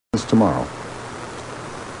tomorrow.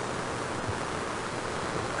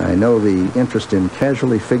 I know the interest in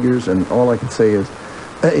casualty figures, and all I can say is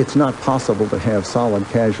it's not possible to have solid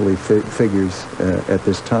casualty figures at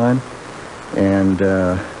this time, and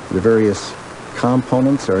the various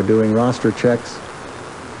components are doing roster checks,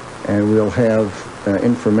 and we'll have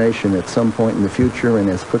information at some point in the future, and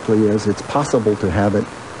as quickly as it's possible to have it,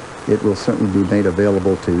 it will certainly be made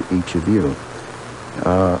available to each of you.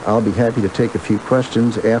 I'll be happy to take a few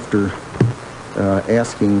questions after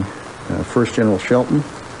asking First General Shelton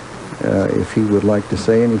if he would like to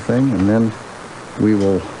say anything, and then we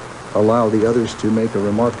will allow the others to make a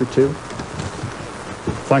remark or two.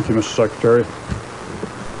 Thank you, Mr. Secretary.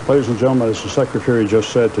 Ladies and gentlemen, as the Secretary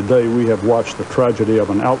just said, today we have watched the tragedy of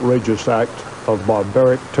an outrageous act of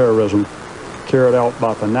barbaric terrorism carried out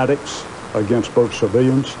by fanatics against both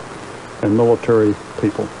civilians and military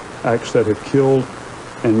people. Acts that have killed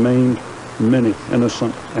and maimed many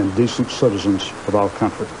innocent and decent citizens of our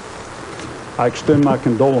country. I extend my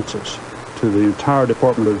condolences to the entire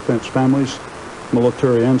Department of Defense families,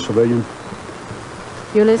 military and civilian.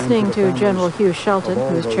 You're listening to General Hugh Shelton,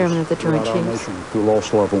 who is chairman of the Joint Chiefs. Who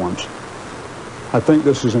lost loved ones. I think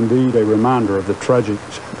this is indeed a reminder of the tragedy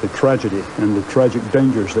and the tragic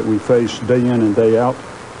dangers that we face day in and day out,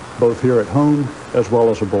 both here at home as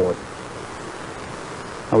well as abroad.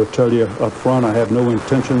 I would tell you up front, I have no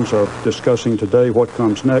intentions of discussing today what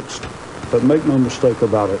comes next, but make no mistake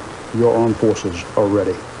about it, your armed forces are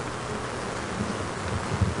ready.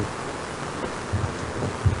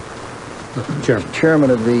 Chairman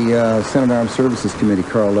of the Senate Armed Services Committee,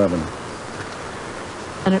 Carl Levin.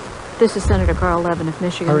 And this is Senator Carl Levin of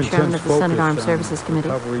Michigan, chairman of the Senate Armed Services Committee.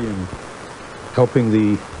 Recovery and helping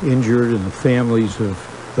the injured and the families of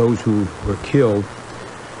those who were killed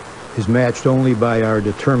is matched only by our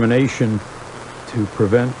determination to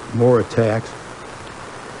prevent more attacks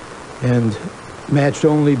and matched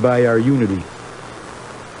only by our unity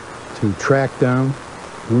to track down,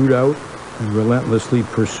 root out, and relentlessly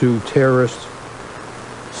pursue terrorists,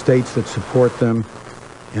 states that support them,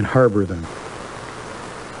 and harbor them.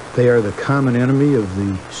 They are the common enemy of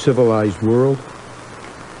the civilized world.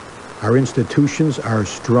 Our institutions are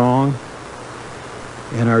strong,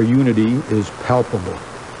 and our unity is palpable.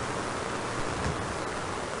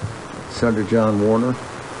 Senator John Warner.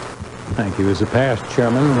 Thank you. As a past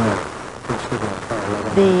chairman,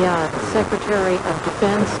 the Secretary of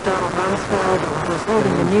Defense, Donald Rumsfeld, was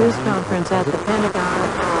holding a news conference at the Pentagon.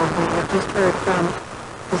 We have just heard from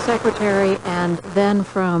the Secretary and then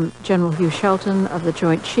from General Hugh Shelton of the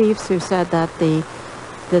Joint Chiefs, who said that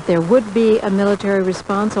there would be a military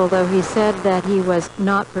response, although he said that he was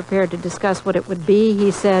not prepared to discuss what it would be.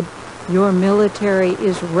 He said, your military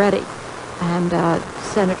is ready. And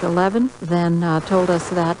Senator Levin then told us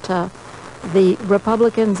that the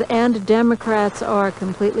Republicans and Democrats are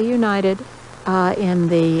completely united in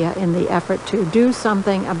the effort to do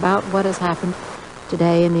something about what has happened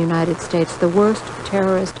today in the United States, the worst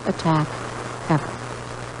terrorist attack ever.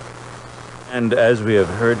 And as we have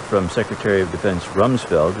heard from Secretary of Defense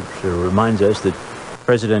Rumsfeld, which reminds us that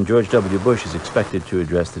President George W. Bush is expected to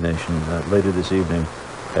address the nation later this evening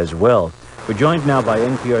as well. We're joined now by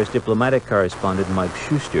NPR's diplomatic correspondent, Mike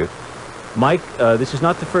Schuster. Mike, this is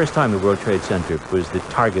not the first time the World Trade Center was the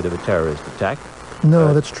target of a terrorist attack.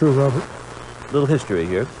 No, that's true, Robert. Little history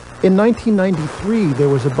here. In 1993, there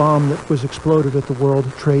was a bomb that was exploded at the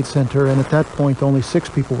World Trade Center, and at that point, only 6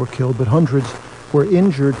 people were killed, but hundreds were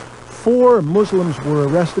injured. 4 Muslims were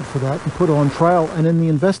arrested for that and put on trial, and in the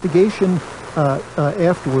investigation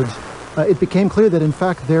afterwards, it became clear that, in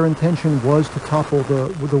fact, their intention was to topple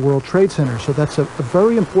the World Trade Center. So that's a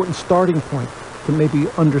very important starting point to maybe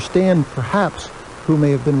understand, perhaps, who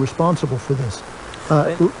may have been responsible for this.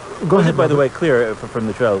 Go ahead, by the way, clear from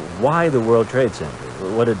the trial why the World Trade Center?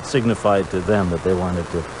 What it signified to them that they wanted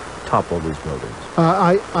to topple these buildings?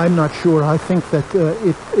 I'm not sure. I think that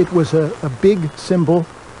it was a big symbol,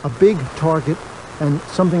 a big target, and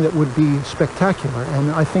something that would be spectacular.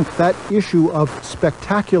 And I think that issue of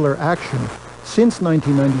spectacular action since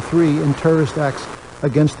 1993 in terrorist acts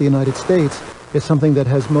against the United States is something that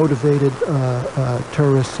has motivated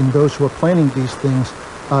terrorists and those who are planning these things.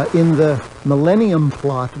 In the Millennium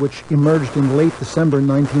Plot, which emerged in late December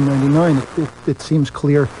 1999, it seems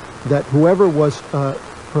clear that whoever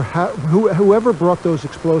brought those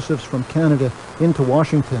explosives from Canada into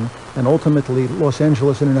Washington, and ultimately Los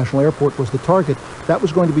Angeles International Airport was the target, that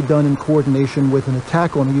was going to be done in coordination with an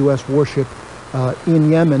attack on a U.S. warship in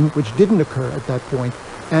Yemen, which didn't occur at that point,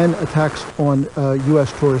 and attacks on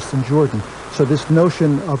U.S. tourists in Jordan. So this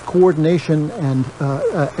notion of coordination and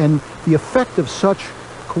the effect of such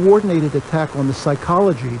coordinated attack on the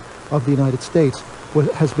psychology of the United States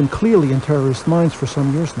has been clearly in terrorist minds for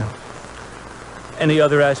some years now. Any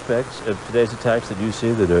other aspects of today's attacks that you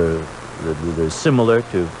see that are similar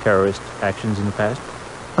to terrorist actions in the past?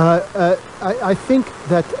 I think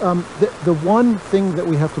that the one thing that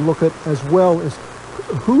we have to look at as well is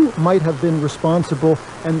who might have been responsible,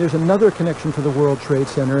 and there's another connection to the World Trade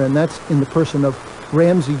Center, and that's in the person of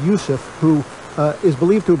Ramzi Youssef, who is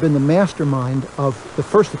believed to have been the mastermind of the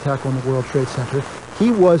first attack on the World Trade Center. He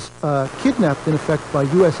was kidnapped, in effect, by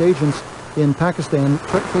U.S. agents in Pakistan,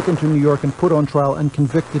 taken to New York and put on trial and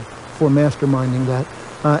convicted for masterminding that.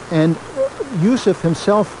 And Youssef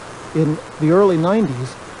himself, in the early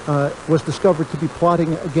 90s, was discovered to be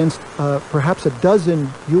plotting against perhaps a dozen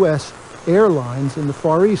U.S. airlines in the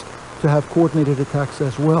Far East to have coordinated attacks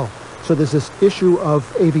as well. So there's this issue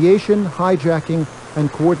of aviation, hijacking, and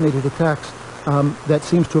coordinated attacks that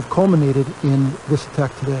seems to have culminated in this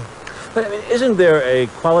attack today. But I mean, isn't there a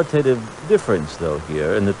qualitative difference, though,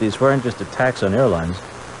 here, in that these weren't just attacks on airlines?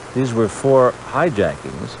 These were 4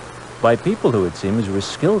 hijackings by people who, it seems, were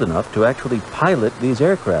skilled enough to actually pilot these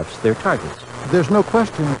aircrafts, their targets. There's no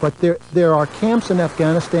question, but there are camps in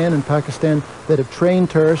Afghanistan and Pakistan that have trained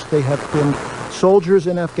terrorists. They have been soldiers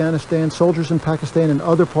in Afghanistan, soldiers in Pakistan, and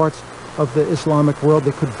other parts of the Islamic world.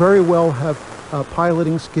 They could very well have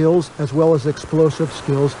piloting skills as well as explosive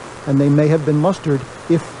skills, and they may have been mustered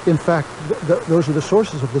if, in fact, those are the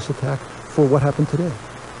sources of this attack for what happened today.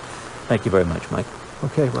 Thank you very much, Mike.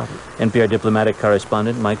 Okay, Robert. NPR diplomatic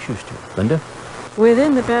correspondent Mike Schuster. Linda?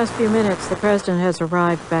 Within the past few minutes, the president has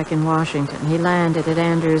arrived back in Washington. He landed at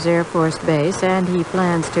Andrews Air Force Base, and he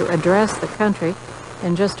plans to address the country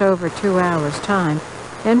in just over 2 hours' time.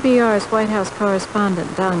 NPR's White House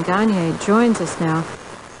correspondent Don Gagne joins us now.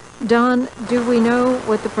 Don, do we know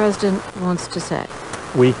what the president wants to say?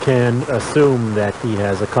 We can assume that he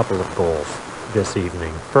has a couple of goals this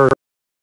evening. First,